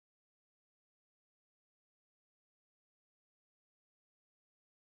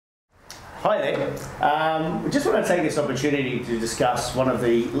Hi there. We just want to take this opportunity to discuss one of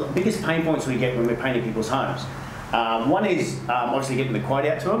the biggest pain points we get when we're painting people's homes. One is obviously getting the quote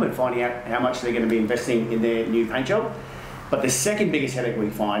out to them and finding out how much they're going to be investing in their new paint job. But the second biggest headache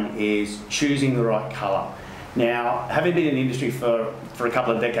we find is choosing the right colour. Now, having been in the industry for a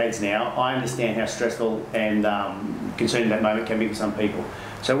couple of decades now, I understand how stressful and concerning that moment can be for some people.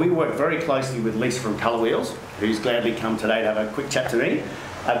 So we work very closely with Lisa from Colour Wheels, who's gladly come today to have a quick chat to me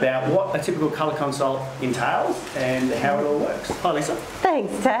about what a typical colour consult entails and how it all works. Hi Lisa.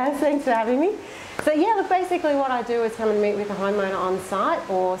 Thanks Taz, thanks for having me. So yeah, look, basically what I do is come and meet with the homeowner on site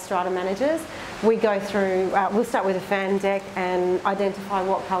or strata managers. We go through, we'll start with a fan deck and identify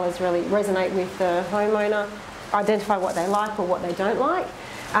what colours really resonate with the homeowner, identify what they like or what they don't like.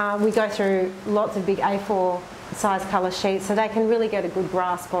 We go through lots of big A4 size colour sheets so they can really get a good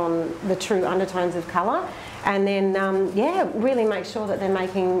grasp on the true undertones of colour, and then yeah, really make sure that they're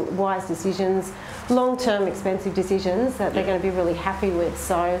making wise decisions, long-term expensive decisions that they're going to be really happy with.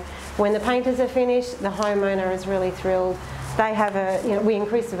 So when the painters are finished, the homeowner is really thrilled. They have a, you know, we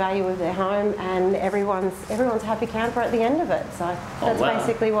increase the value of their home, and everyone's a happy camper at the end of it. So that's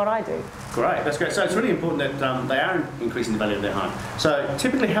basically what I do. Great, that's great. So it's really important that they are increasing the value of their home. So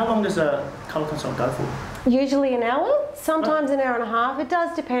typically, how long does a colour consult go for? Usually an hour, sometimes an hour and a half. It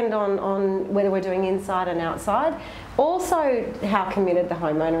does depend on whether we're doing inside and outside. Also how committed the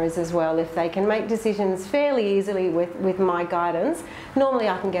homeowner is as well. If they can make decisions fairly easily with my guidance, normally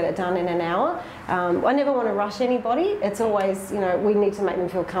I can get it done in an hour. I never want to rush anybody. It's always, you know, we need to make them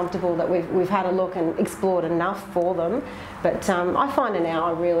feel comfortable that we've had a look and explored enough for them. But I find an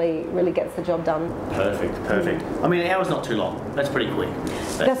hour really gets the job done. Perfect, perfect. I mean, an hour's not too long. That's pretty quick.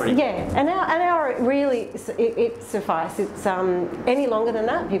 That's pretty quick. An hour really, it suffices. It's any longer than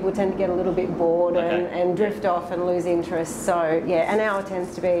that, people tend to get a little bit bored and drift off and lose interest. So yeah, an hour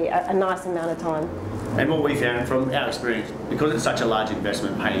tends to be a nice amount of time. And what we found from our experience, because it's such a large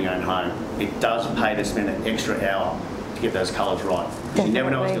investment painting your own home, it does pay to spend an extra hour to get those colours right. Because you never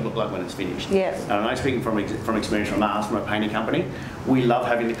know what it's going to look like when it's finished. Yeah. And I know, speaking from experience from us, from a painting company, we love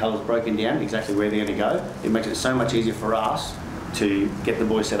having the colours broken down exactly where they're going to go. It makes it so much easier for us to get the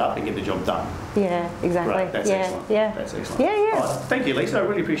boys set up and get the job done. Yeah, exactly. Right, that's excellent. Yeah. That's excellent. Yeah. Right, thank you, Lisa. I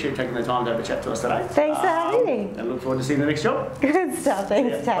really appreciate you taking the time to have a chat to us today. Thanks for having me. And look forward to seeing the next job. Good stuff.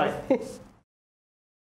 Thanks, Taz. Bye.